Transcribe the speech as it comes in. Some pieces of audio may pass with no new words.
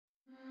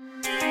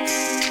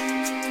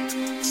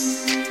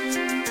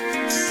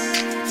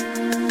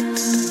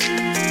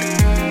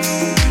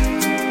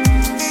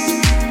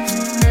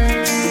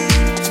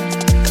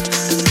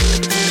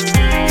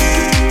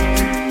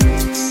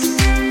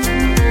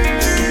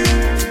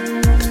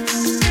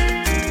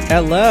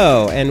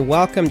Hello, and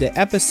welcome to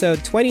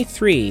episode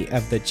 23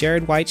 of The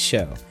Jared White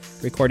Show,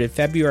 recorded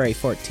February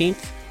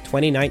 14th,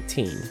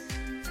 2019.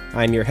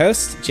 I'm your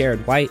host,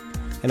 Jared White,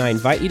 and I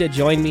invite you to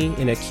join me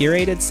in a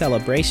curated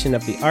celebration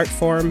of the art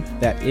form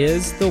that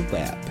is the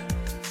web.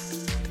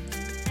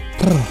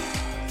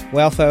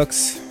 Well,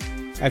 folks,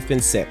 I've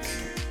been sick.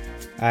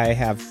 I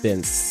have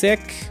been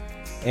sick,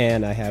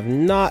 and I have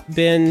not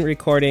been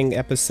recording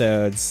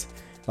episodes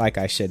like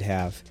I should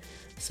have.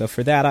 So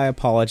for that, I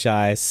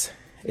apologize.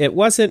 It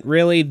wasn't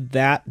really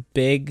that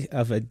big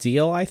of a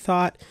deal, I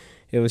thought.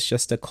 It was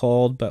just a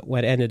cold, but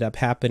what ended up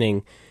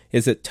happening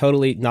is it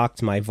totally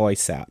knocked my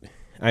voice out.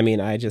 I mean,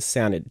 I just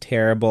sounded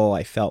terrible.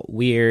 I felt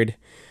weird.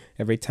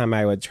 Every time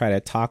I would try to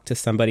talk to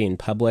somebody in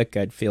public,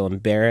 I'd feel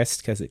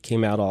embarrassed because it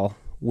came out all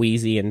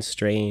wheezy and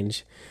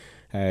strange.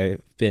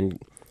 I've been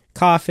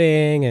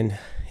coughing, and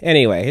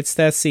anyway, it's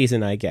that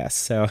season, I guess.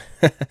 So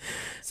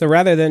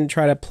rather than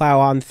try to plow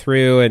on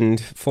through and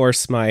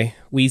force my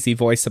wheezy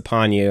voice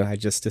upon you, I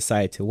just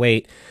decided to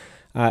wait.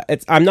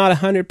 I'm not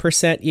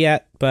 100%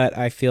 yet, but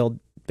I feel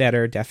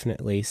better,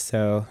 definitely.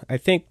 So I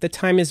think the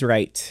time is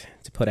right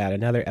to put out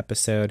another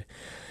episode.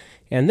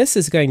 And this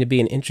is going to be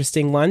an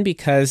interesting one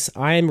because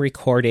I'm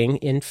recording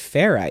in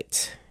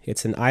Ferrite.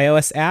 It's an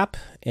iOS app,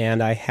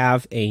 and I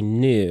have a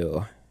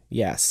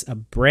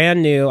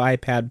brand new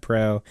iPad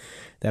Pro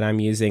that I'm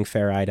using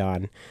Ferrite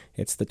on.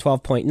 It's the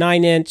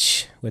 12.9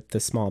 inch with the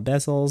small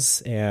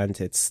bezels, and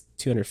it's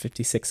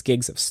 256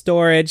 gigs of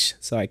storage,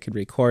 so I could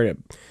record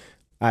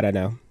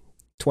a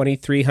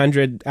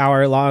 2,300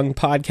 hour long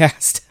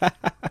podcast.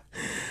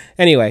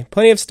 Anyway,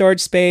 plenty of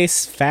storage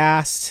space,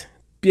 fast,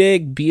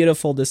 big,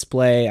 beautiful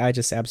display. I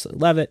just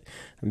absolutely love it.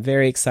 I'm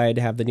very excited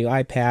to have the new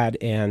iPad,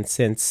 and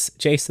since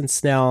Jason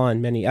Snell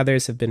and many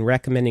others have been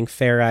recommending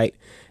Ferrite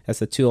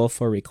as a tool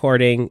for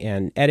recording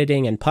and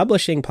editing and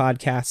publishing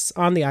podcasts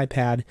on the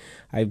iPad,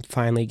 I'm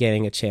finally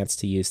getting a chance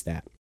to use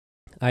that.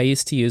 I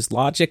used to use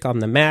Logic on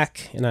the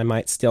Mac, and I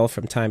might still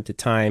from time to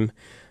time,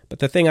 but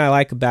the thing I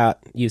like about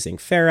using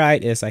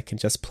Ferrite is I can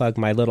just plug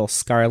my little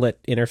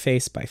Scarlett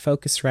interface by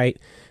Focusrite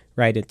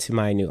right into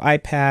my new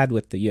iPad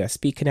with the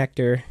USB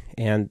connector,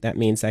 and that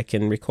means I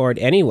can record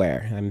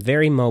anywhere. I'm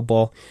very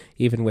mobile,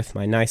 even with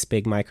my nice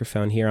big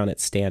microphone here on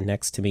its stand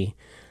next to me,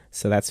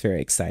 so that's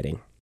very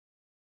exciting.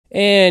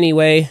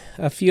 Anyway,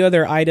 a few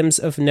other items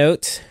of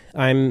note.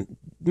 I'm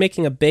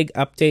making a big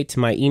update to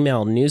my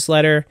email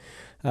newsletter.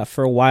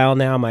 For a while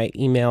now, my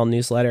email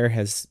newsletter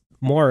has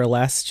more or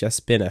less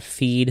just been a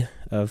feed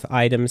of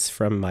items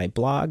from my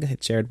blog at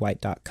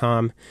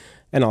jaredwhite.com,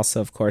 and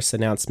also, of course,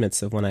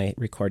 announcements of when I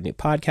record new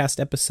podcast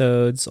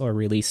episodes or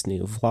release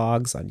new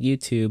vlogs on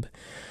YouTube.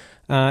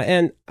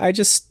 And I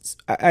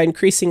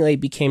increasingly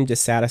became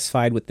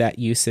dissatisfied with that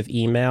use of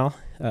email.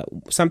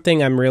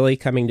 Something I'm really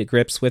coming to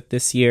grips with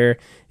this year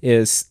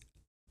is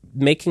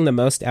making the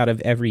most out of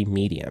every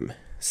medium.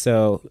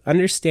 So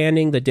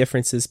understanding the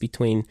differences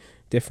between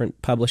different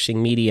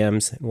publishing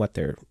mediums and what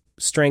their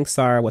strengths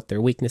are, what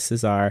their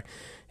weaknesses are,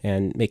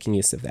 and making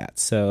use of that.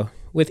 So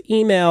with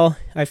email,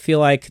 I feel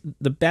like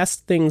the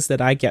best things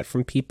that I get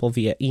from people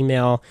via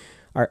email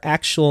are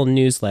actual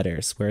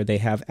newsletters where they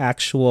have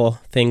actual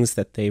things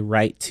that they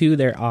write to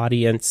their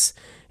audience,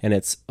 and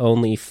it's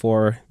only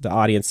for the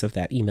audience of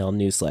that email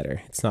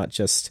newsletter. It's not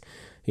just,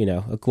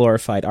 a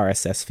glorified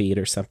RSS feed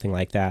or something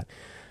like that.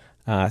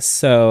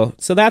 So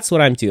that's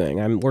what I'm doing.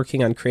 I'm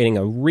working on creating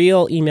a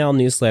real email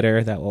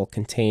newsletter that will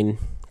contain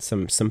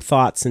some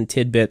thoughts and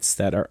tidbits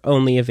that are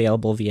only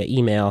available via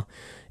email.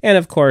 And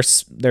of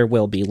course, there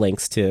will be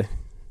links to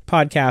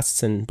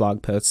podcasts and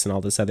blog posts and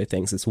all those other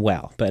things as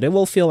well. But it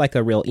will feel like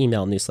a real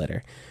email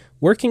newsletter.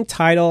 Working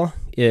title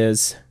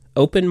is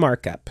Open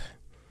Markup.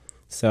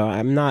 So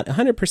I'm not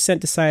 100%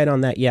 decided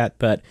on that yet,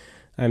 but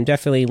I'm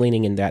definitely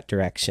leaning in that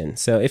direction.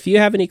 So if you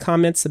have any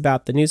comments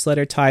about the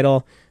newsletter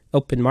title,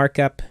 Open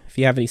Markup, if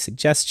you have any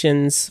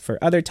suggestions for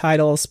other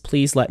titles,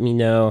 please let me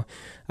know.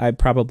 I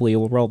probably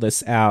will roll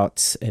this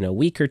out in a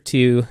week or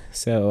two.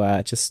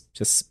 So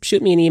just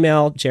shoot me an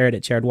email,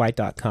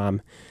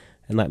 jared@jaredwhite.com,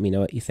 and let me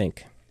know what you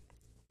think.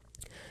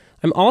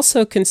 I'm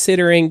also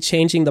considering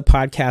changing the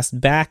podcast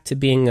back to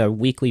being a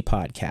weekly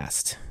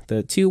podcast.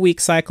 The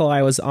 2-week cycle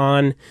I was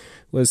on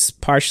was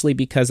partially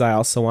because I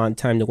also want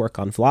time to work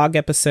on vlog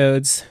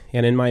episodes,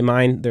 and in my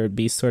mind there would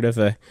be sort of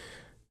a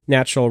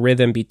natural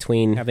rhythm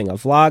between having a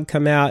vlog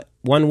come out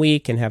one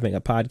week and having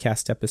a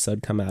podcast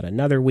episode come out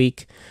another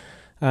week.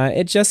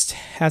 It just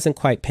hasn't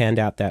quite panned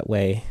out that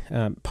way.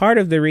 Part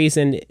of the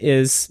reason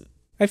is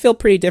I feel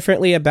pretty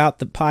differently about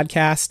the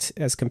podcast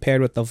as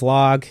compared with the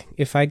vlog.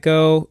 If I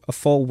go a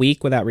full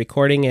week without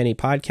recording any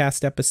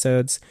podcast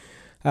episodes,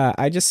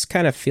 I just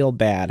kind of feel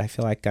bad. I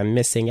feel like I'm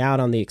missing out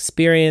on the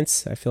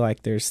experience. I feel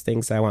like there's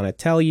things I want to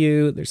tell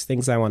you. There's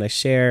things I want to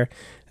share.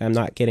 I'm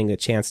not getting the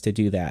chance to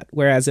do that.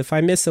 Whereas if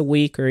I miss a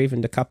week or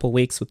even a couple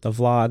weeks with the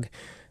vlog,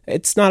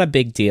 it's not a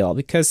big deal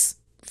because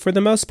for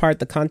the most part,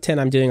 the content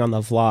I'm doing on the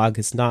vlog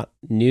is not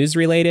news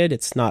related.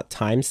 It's not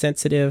time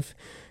sensitive.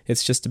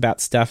 It's just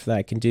about stuff that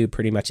I can do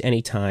pretty much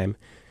anytime.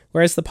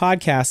 Whereas the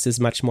podcast is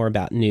much more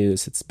about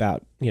news. It's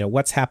about,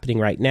 what's happening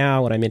right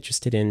now, what I'm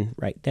interested in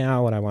right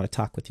now, what I want to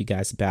talk with you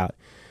guys about.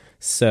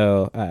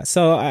 So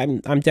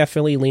I'm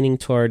definitely leaning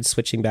towards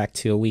switching back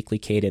to a weekly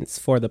cadence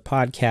for the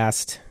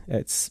podcast.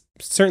 It's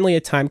certainly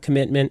a time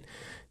commitment.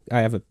 I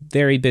have a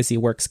very busy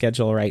work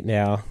schedule right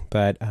now,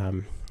 but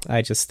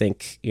I just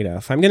think,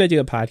 if I'm going to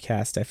do a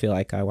podcast, I feel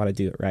like I want to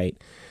do it right.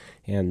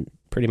 And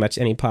pretty much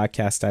any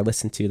podcast I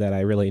listen to that I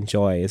really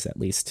enjoy is at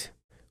least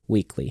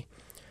weekly.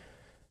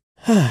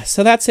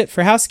 So that's it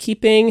for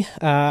housekeeping.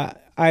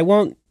 I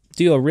won't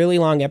do a really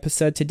long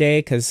episode today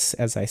because,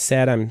 as I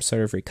said, I'm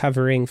sort of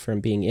recovering from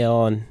being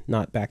ill and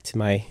not back to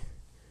my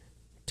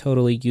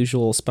totally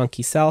usual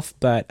spunky self,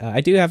 but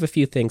I do have a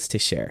few things to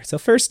share. So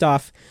first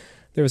off,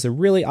 there was a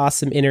really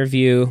awesome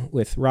interview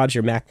with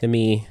Roger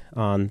McNamee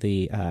on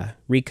the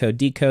Recode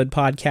Decode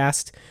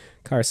podcast.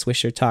 Kara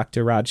Swisher talked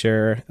to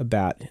Roger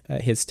about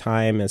his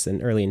time as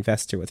an early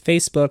investor with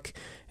Facebook,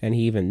 and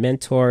he even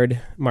mentored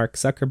Mark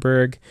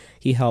Zuckerberg.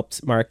 He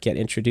helped Mark get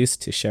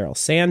introduced to Sheryl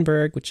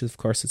Sandberg, which of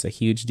course is a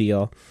huge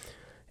deal.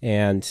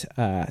 And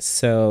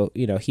so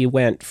he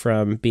went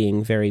from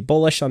being very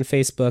bullish on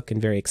Facebook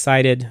and very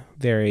excited,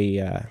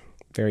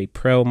 very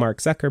pro Mark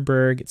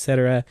Zuckerberg,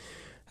 etc.,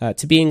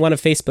 to being one of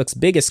Facebook's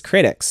biggest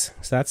critics.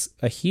 So that's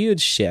a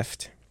huge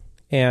shift.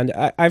 And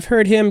I've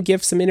heard him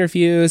give some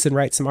interviews and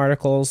write some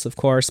articles, of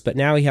course, but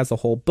now he has a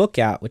whole book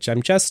out, which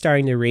I'm just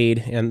starting to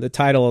read, and the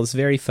title is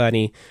very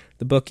funny.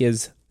 The book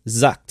is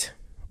Zucked,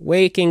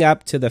 Waking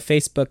Up to the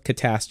Facebook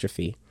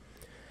Catastrophe.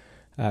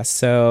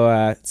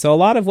 So a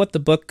lot of what the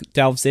book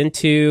delves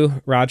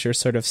into, Roger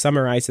sort of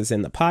summarizes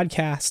in the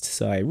podcast,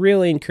 so I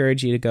really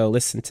encourage you to go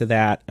listen to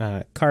that.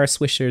 Kara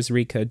Swisher's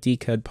Recode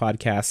Decode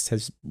podcast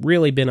has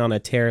really been on a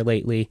tear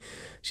lately.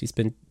 She's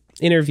been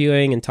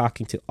interviewing and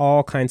talking to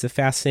all kinds of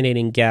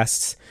fascinating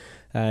guests,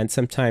 and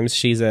sometimes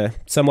she's a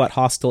somewhat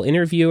hostile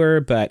interviewer,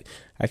 but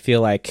I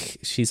feel like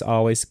she's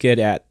always good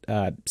at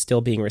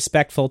still being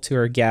respectful to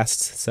her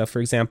guests. So, for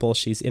example,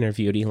 she's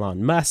interviewed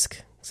Elon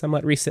Musk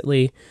somewhat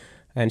recently,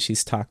 and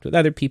she's talked with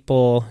other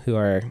people who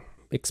are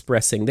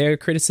expressing their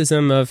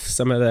criticism of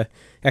some of the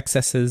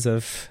excesses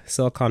of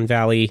Silicon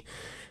Valley.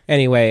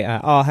 Anyway,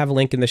 I'll have a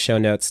link in the show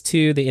notes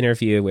to the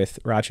interview with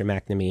Roger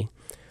McNamee.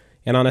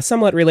 And on a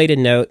somewhat related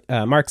note,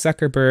 Mark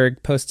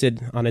Zuckerberg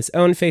posted on his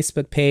own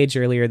Facebook page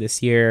earlier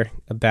this year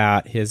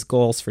about his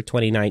goals for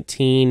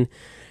 2019.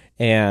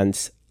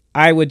 And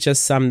I would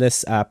just sum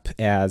this up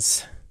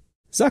as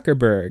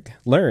Zuckerberg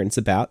learns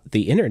about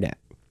the internet.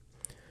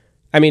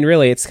 I mean,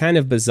 really, it's kind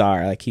of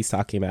bizarre. Like, he's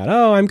talking about,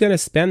 I'm going to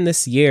spend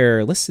this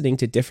year listening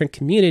to different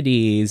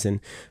communities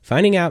and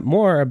finding out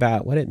more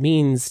about what it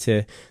means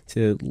to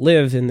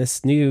live in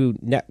this new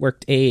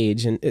networked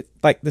age. And it,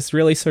 like, this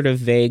really sort of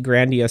vague,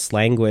 grandiose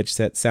language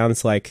that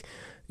sounds like,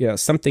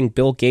 something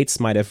Bill Gates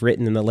might have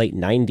written in the late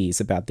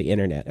 90s about the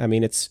internet. I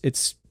mean,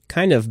 it's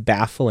kind of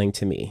baffling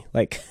to me.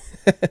 Like,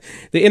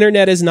 the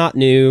internet is not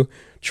new.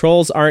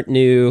 Trolls aren't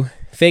new.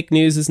 Fake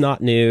news is not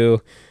new.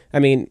 I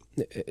mean,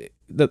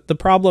 the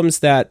problems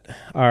that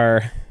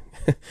are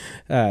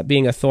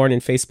being a thorn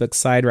in Facebook's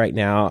side right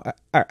now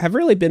have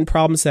really been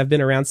problems that have been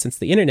around since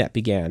the internet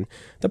began.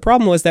 The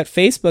problem was that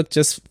Facebook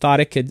just thought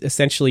it could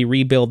essentially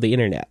rebuild the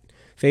internet.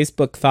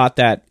 Facebook thought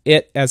that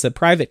it, as a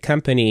private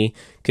company,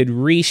 could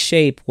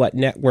reshape what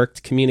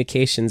networked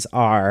communications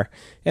are.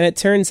 And it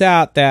turns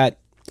out that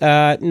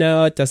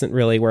no, it doesn't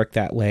really work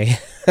that way.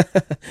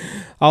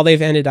 All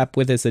they've ended up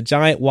with is a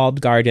giant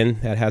walled garden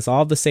that has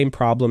all the same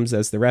problems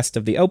as the rest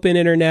of the open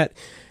internet,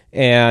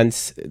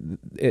 and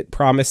it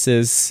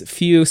promises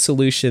few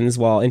solutions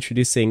while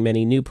introducing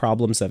many new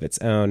problems of its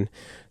own.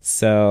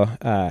 So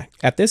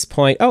at this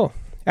point,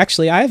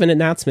 actually, I have an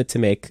announcement to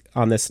make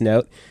on this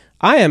note.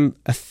 I am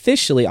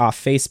officially off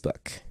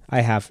Facebook.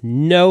 I have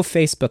no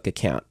Facebook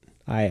account.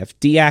 I have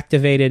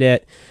deactivated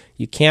it.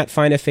 You can't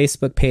find a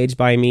Facebook page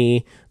by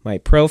me. My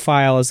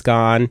profile is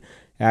gone.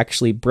 I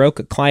actually broke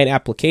a client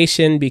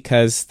application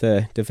because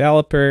the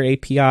developer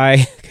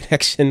API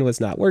connection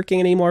was not working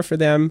anymore for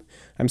them.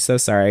 I'm so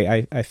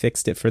sorry. I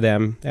fixed it for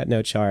them at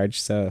no charge,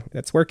 so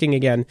that's working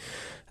again.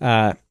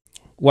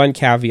 One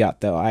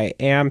caveat, though. I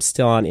am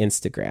still on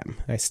Instagram.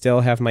 I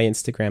still have my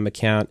Instagram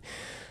account.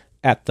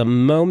 At the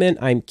moment,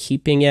 I'm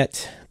keeping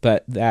it,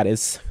 but that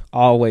is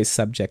always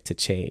subject to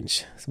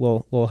change.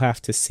 We'll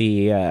have to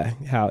see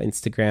how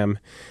Instagram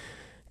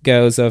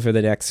goes over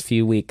the next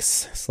few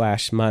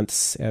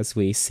weeks/months as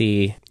we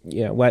see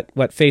what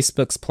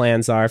Facebook's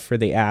plans are for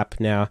the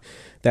app now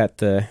that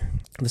the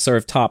sort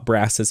of top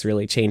brass has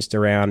really changed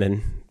around,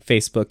 and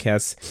Facebook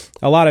has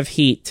a lot of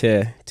heat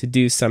to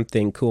do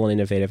something cool and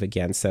innovative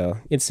again. So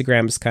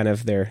Instagram is kind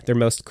of their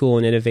most cool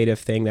and innovative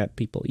thing that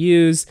people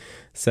use.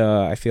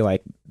 So I feel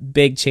like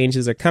big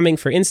changes are coming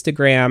for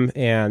Instagram,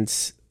 and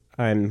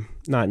I'm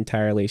not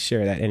entirely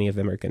sure that any of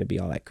them are going to be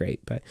all that great,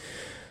 but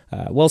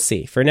we'll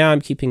see. For now,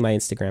 I'm keeping my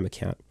Instagram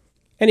account.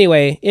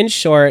 Anyway, in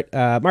short,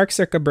 Mark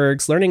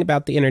Zuckerberg's learning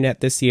about the internet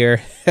this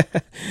year.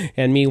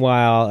 And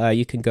meanwhile,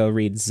 you can go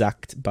read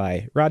Zucked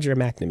by Roger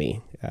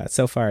McNamee.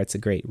 So far, it's a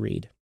great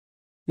read.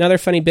 Another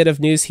funny bit of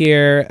news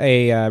here,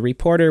 a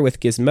reporter with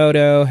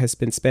Gizmodo has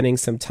been spending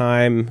some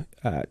time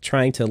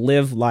trying to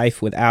live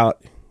life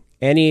without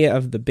any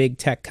of the big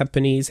tech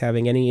companies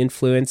having any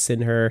influence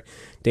in her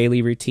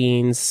daily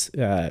routines,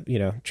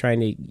 trying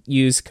to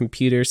use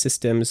computer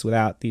systems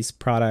without these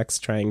products,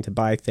 trying to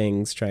buy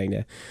things, trying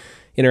to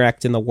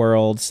interact in the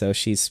world. So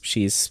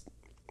she's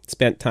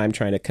spent time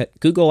trying to cut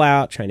Google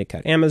out, trying to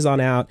cut Amazon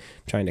out,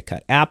 trying to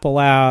cut Apple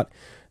out,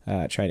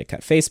 trying to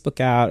cut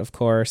Facebook out, of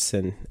course.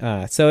 And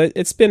so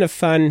it's been a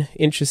fun,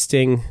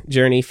 interesting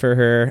journey for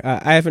her.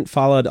 I haven't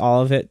followed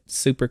all of it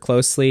super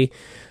closely,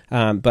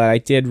 but I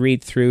did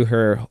read through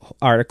her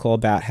article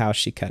about how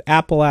she cut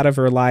Apple out of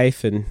her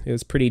life, and it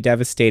was pretty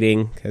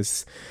devastating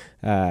because,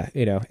 I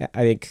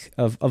think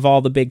of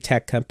all the big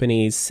tech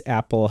companies,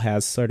 Apple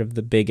has sort of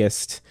the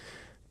biggest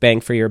bang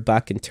for your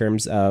buck in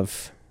terms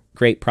of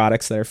great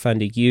products that are fun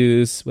to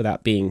use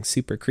without being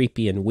super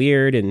creepy and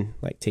weird and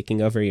like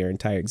taking over your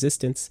entire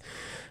existence.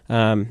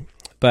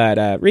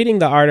 But reading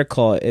the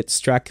article, it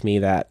struck me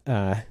that,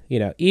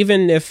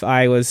 even if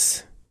I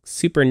was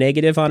super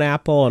negative on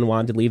Apple and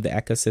wanted to leave the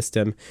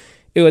ecosystem,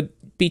 it would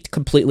be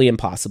completely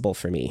impossible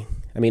for me.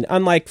 I mean,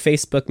 unlike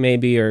Facebook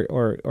maybe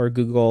or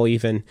Google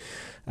even,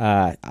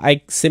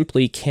 I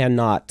simply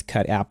cannot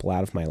cut Apple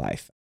out of my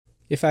life.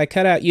 If I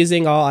cut out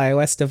using all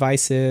iOS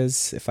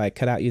devices, if I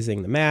cut out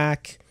using the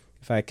Mac,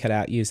 if I cut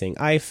out using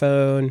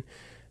iPhone,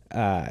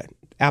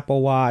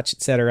 Apple Watch,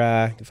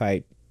 etc., if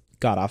I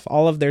got off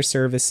all of their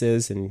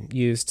services and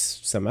used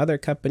some other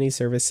company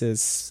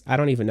services, I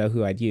don't even know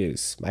who I'd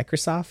use.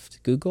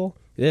 Microsoft? Google?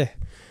 Ugh.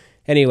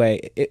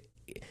 Anyway,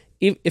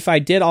 if I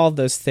did all of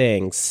those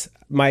things,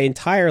 my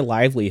entire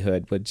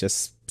livelihood would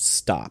just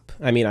stop.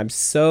 I mean, I'm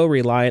so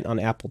reliant on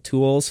Apple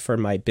tools for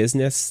my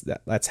business.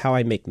 That's how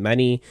I make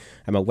money.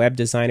 I'm a web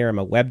designer. I'm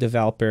a web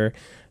developer.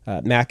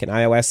 Mac and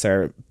iOS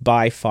are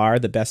by far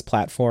the best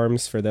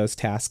platforms for those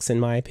tasks, in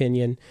my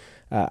opinion.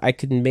 I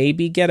could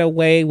maybe get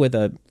away with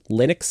a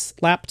Linux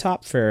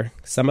laptop for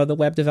some of the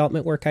web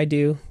development work I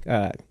do.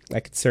 I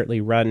could certainly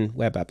run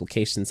web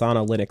applications on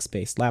a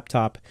Linux-based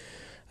laptop,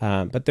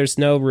 but there's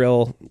no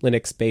real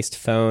Linux-based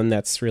phone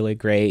that's really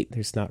great.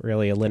 There's not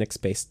really a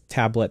Linux-based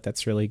tablet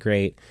that's really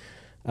great.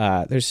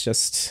 There's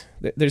just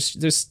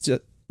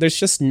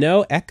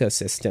no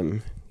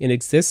ecosystem in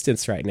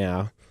existence right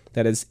now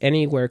that is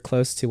anywhere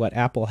close to what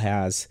Apple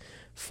has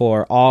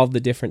for all the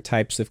different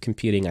types of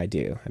computing I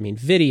do. I mean,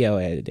 video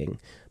editing,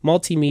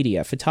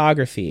 multimedia,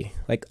 photography,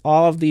 like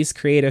all of these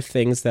creative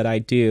things that I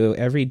do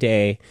every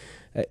day,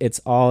 it's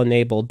all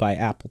enabled by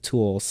Apple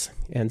tools.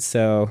 And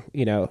so,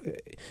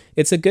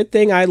 it's a good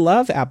thing I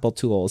love Apple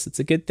tools. It's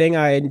a good thing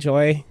I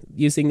enjoy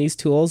using these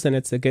tools, and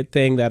it's a good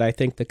thing that I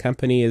think the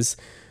company is,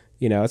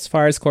 as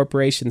far as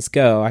corporations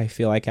go, I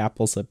feel like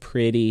Apple's a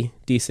pretty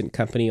decent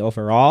company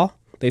overall.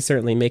 They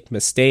certainly make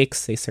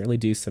mistakes. They certainly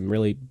do some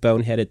really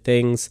boneheaded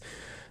things.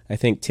 I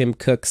think Tim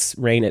Cook's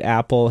reign at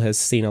Apple has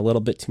seen a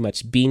little bit too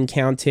much bean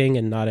counting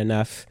and not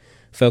enough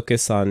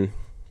focus on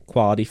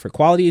quality for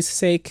quality's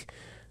sake.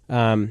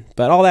 But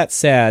all that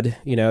said,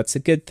 it's a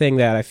good thing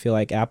that I feel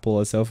like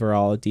Apple is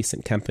overall a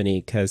decent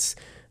company, because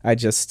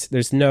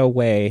there's no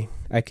way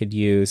I could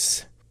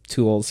use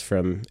tools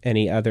from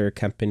any other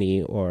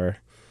company or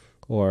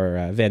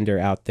vendor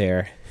out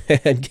there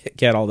and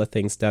get all the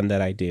things done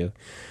that I do.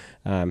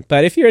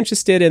 But if you're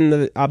interested in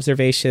the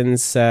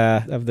observations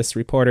of this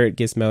reporter at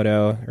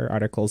Gizmodo, or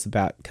articles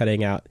about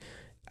cutting out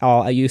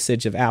all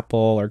usage of Apple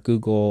or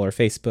Google or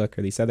Facebook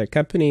or these other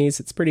companies,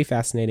 it's pretty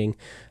fascinating.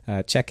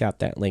 Check out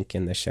that link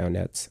in the show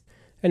notes.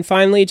 And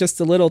finally, just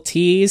a little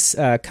tease.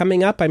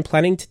 Coming up, I'm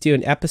planning to do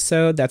an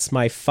episode that's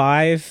my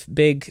 5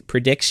 big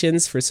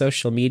predictions for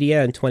social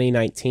media in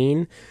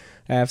 2019.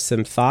 I have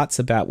some thoughts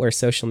about where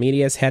social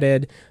media is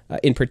headed,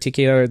 in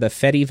particular the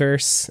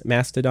Fediverse,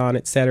 Mastodon,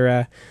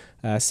 etc.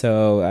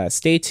 So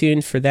stay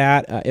tuned for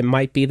that. It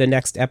might be the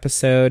next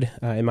episode.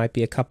 It might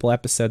be a couple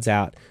episodes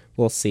out.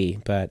 We'll see.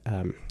 But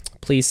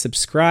please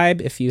subscribe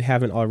if you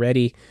haven't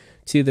already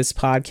to this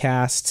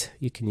podcast.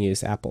 You can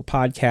use Apple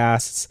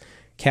Podcasts,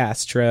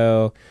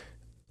 Castro,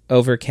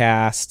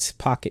 Overcast,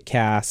 Pocket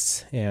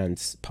Casts,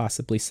 and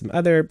possibly some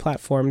other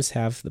platforms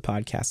have the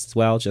podcast as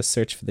well. Just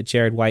search for The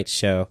Jared White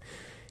Show.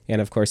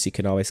 And of course, you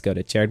can always go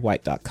to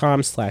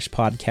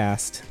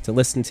jaredwhite.com/podcast to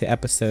listen to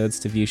episodes,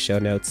 to view show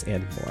notes,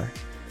 and more.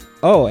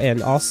 Oh,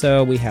 and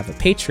also we have a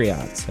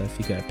Patreon. So if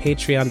you go to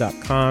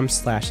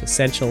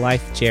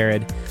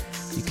patreon.com/essentiallifejared,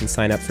 you can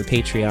sign up for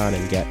Patreon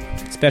and get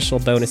special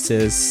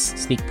bonuses,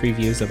 sneak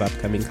previews of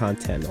upcoming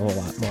content, a whole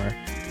lot more.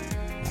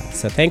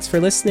 So thanks for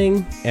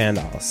listening, and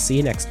I'll see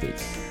you next week.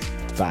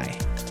 Bye.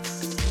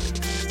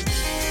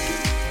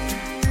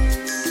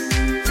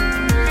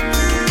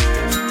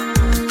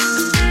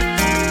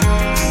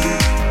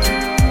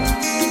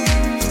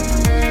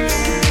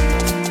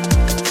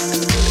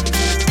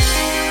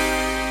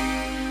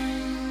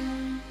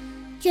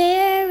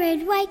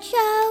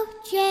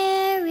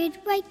 Jared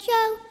White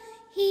Show.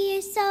 He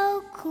is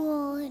so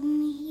cool, and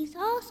he's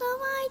also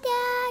my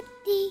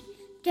daddy.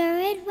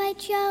 Jared White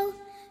Show.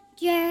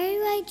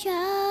 Jared White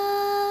Show.